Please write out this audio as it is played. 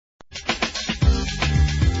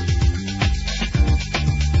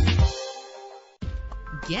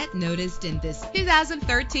get noticed in this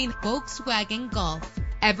 2013 Volkswagen Golf.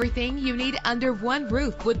 Everything you need under one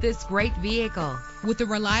roof with this great vehicle. With a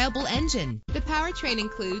reliable engine, the powertrain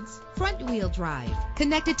includes front-wheel drive,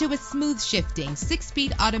 connected to a smooth shifting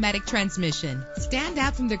 6-speed automatic transmission. Stand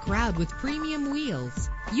out from the crowd with premium wheels.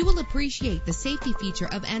 You will appreciate the safety feature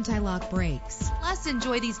of anti-lock brakes. Plus,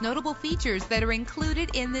 enjoy these notable features that are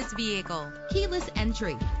included in this vehicle: keyless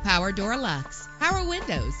entry, power door locks, power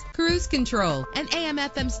windows, cruise control, an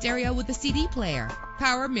AM/FM stereo with a CD player,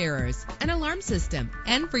 power mirrors, an alarm system.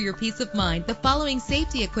 And for your peace of mind, the following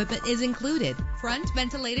safety equipment is included: front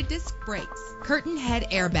ventilated disc brakes, curtain head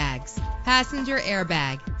airbags, passenger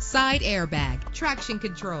airbag, side airbag, traction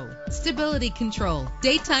control, stability control,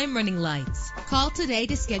 daytime running lights. Call today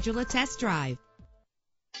to schedule a test drive.